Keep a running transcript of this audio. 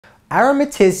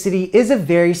Aromaticity is a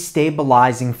very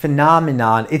stabilizing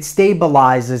phenomenon. It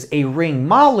stabilizes a ring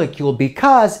molecule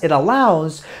because it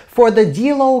allows for the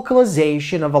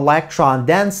delocalization of electron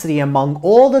density among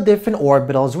all the different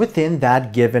orbitals within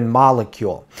that given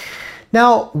molecule.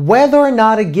 Now, whether or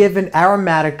not a given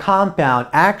aromatic compound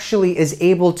actually is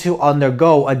able to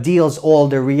undergo a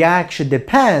Diels-Alder reaction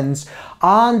depends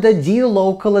on the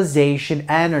delocalization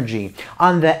energy,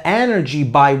 on the energy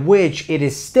by which it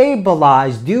is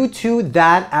stabilized due to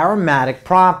that aromatic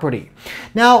property.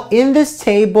 Now, in this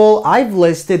table, I've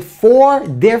listed 4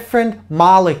 different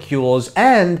molecules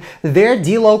and their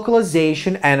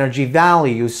delocalization energy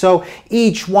values. So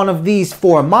each one of these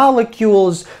 4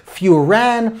 molecules,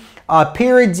 furan,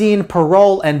 pyridine,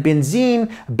 pyrrole, and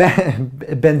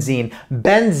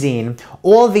benzene,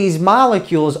 all these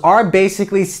molecules are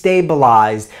basically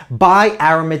stabilized by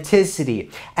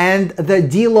aromaticity. And the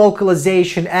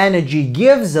delocalization energy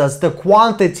gives us the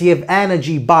quantity of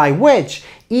energy by which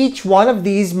each one of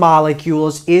these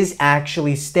molecules is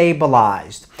actually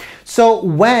stabilized. So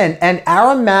when an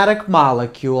aromatic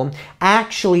molecule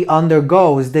actually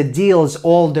undergoes the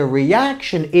Diels-Alder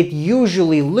reaction, it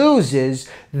usually loses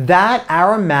that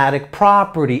aromatic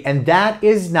property, and that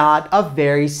is not a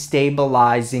very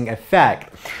stabilizing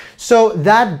effect. So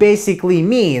that basically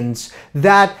means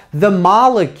that the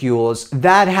molecules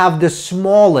that have the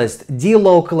smallest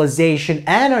delocalization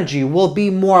energy will be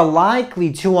more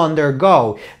likely to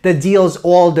undergo the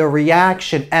Diels-Alder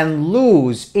reaction and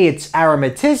lose its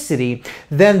aromaticity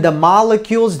than the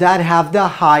molecules that have the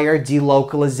higher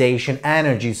delocalization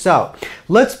energy. So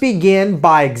let's begin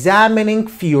by examining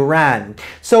furan.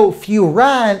 So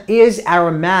furan is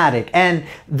aromatic, and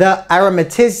the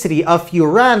aromaticity of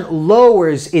furan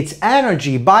lowers its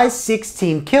energy by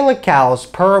 16 kilocalories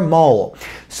per mole.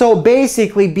 So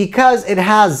basically, because it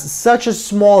has such a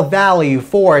small value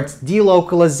for its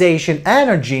delocalization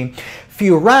energy,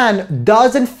 furan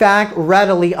does in fact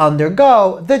readily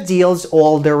undergo the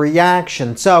Diels-Alder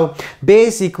reaction. So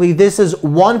basically, this is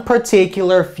one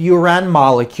particular furan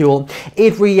molecule.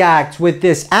 It reacts with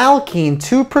this alkene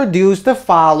to produce the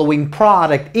following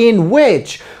product, in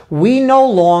which we no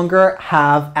longer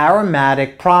have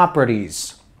aromatic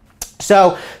properties.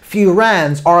 So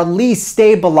furans are least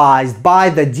stabilized by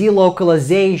the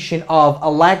delocalization of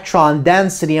electron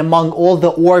density among all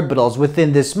the orbitals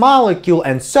within this molecule,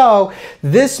 and so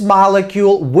this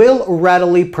molecule will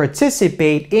readily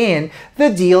participate in the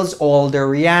Diels-Alder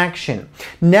reaction.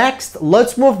 Next,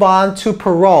 let's move on to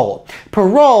pyrrole.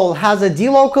 Pyrrole has a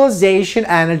delocalization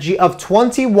energy of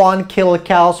 21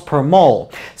 kilocalories per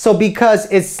mole. So because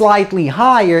it's slightly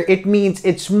higher, it means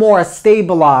it's more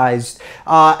stabilized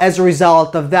as a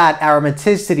result of that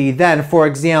aromaticity than, for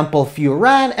example,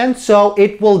 furan, and so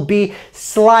it will be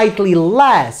slightly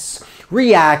less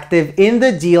reactive in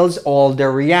the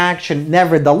Diels-Alder reaction.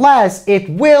 Nevertheless, it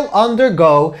will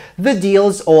undergo the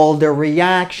Diels-Alder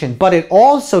reaction, but it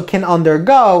also can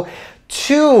undergo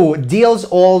 2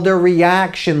 Diels-Alder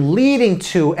reaction leading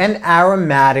to an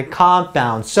aromatic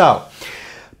compound. So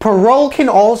pyrrole can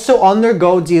also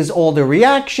undergo Diels-Alder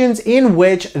reactions in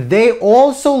which they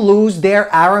also lose their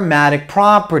aromatic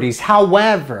properties.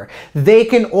 However, they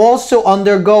can also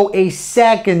undergo a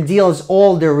second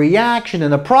Diels-Alder reaction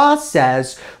in the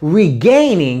process,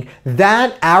 regaining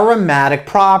that aromatic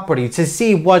property. To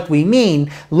see what we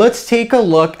mean, let's take a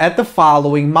look at the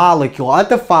following molecule, at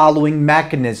the following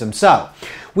mechanism. So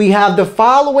we have the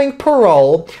following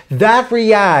pyrrole that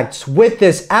reacts with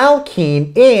this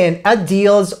alkene in a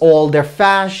Diels-Alder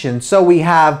fashion. So we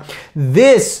have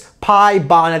this pi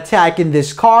bond attacking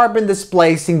this carbon,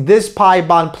 displacing this pi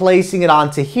bond, placing it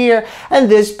onto here,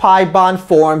 and this pi bond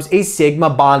forms a sigma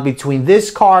bond between this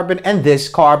carbon,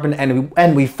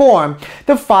 and we form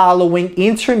the following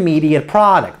intermediate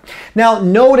product. Now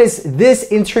notice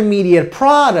this intermediate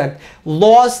product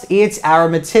lost its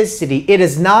aromaticity. It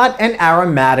is not an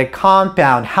aromatic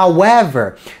compound.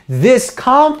 However, this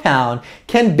compound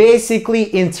can basically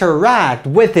interact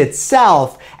with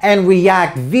itself and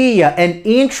react via an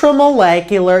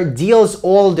intramolecular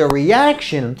Diels-Alder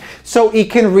reaction, so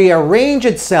it can rearrange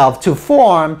itself to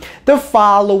form the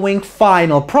following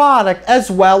final product, as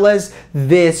well as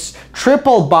this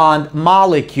triple bond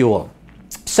molecule.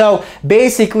 So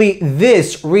basically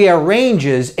this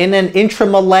rearranges in an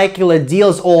intramolecular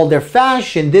Diels-Alder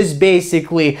fashion. This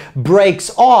basically breaks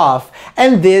off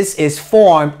and this is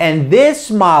formed, and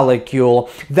this molecule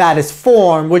that is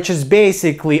formed, which is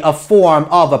basically a form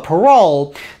of a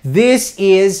parole, this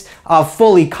is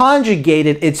fully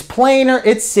conjugated, it's planar,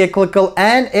 it's cyclical,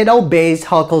 and it obeys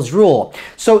Huckel's rule.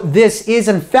 So this is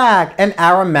in fact an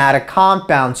aromatic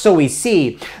compound. So we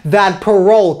see that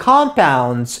parole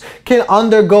compounds can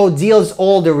undergo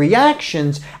Diels-Alder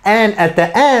reactions, and at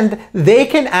the end they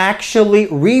can actually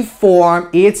reform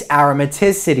its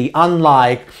aromaticity,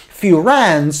 unlike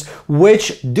furans,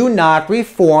 which do not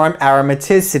reform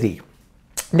aromaticity.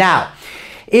 Now,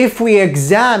 if we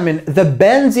examine the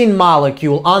benzene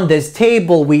molecule on this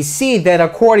table, we see that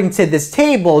according to this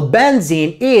table,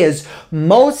 benzene is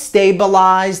most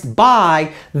stabilized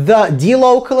by the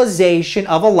delocalization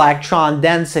of electron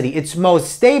density. It's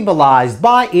most stabilized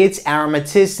by its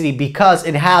aromaticity because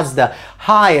it has the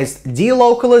highest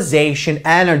delocalization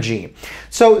energy.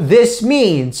 So this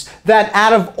means that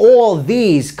out of all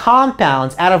these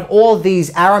compounds, out of all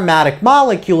these aromatic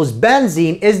molecules,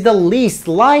 benzene is the least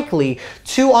likely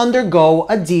to undergo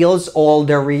a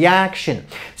Diels-Alder reaction.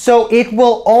 So it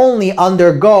will only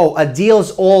undergo a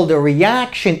Diels-Alder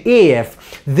reaction if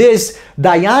this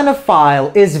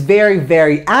dienophile is very,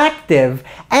 very active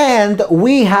and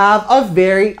we have a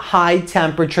very high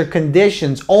temperature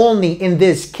conditions. Only in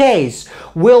this case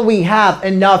will we have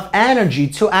enough energy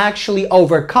to actually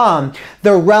overcome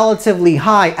the relatively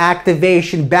high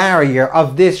activation barrier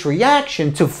of this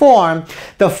reaction to form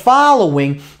the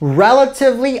following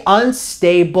relatively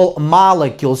unstable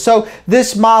molecule. So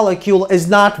this molecule is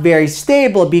not very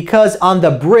stable because on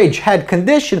the bridgehead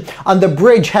condition, on the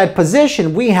bridgehead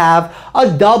position, we have a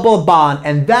double bond,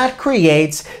 and that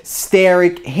creates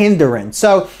steric hindrance.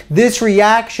 So this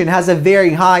reaction has a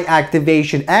very high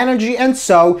activation energy and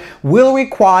so will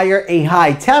require a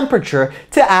high temperature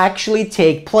to actually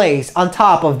take place. On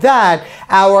top of that,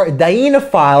 our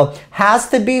dienophile has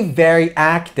to be very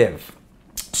active.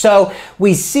 So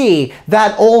we see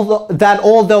that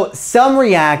although some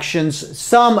reactions,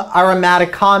 some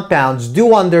aromatic compounds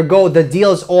do undergo the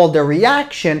Diels-Alder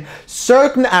reaction,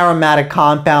 certain aromatic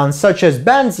compounds such as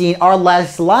benzene are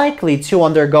less likely to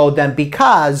undergo them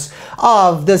because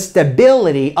of the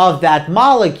stability of that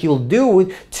molecule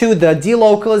due to the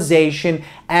delocalization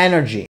energy.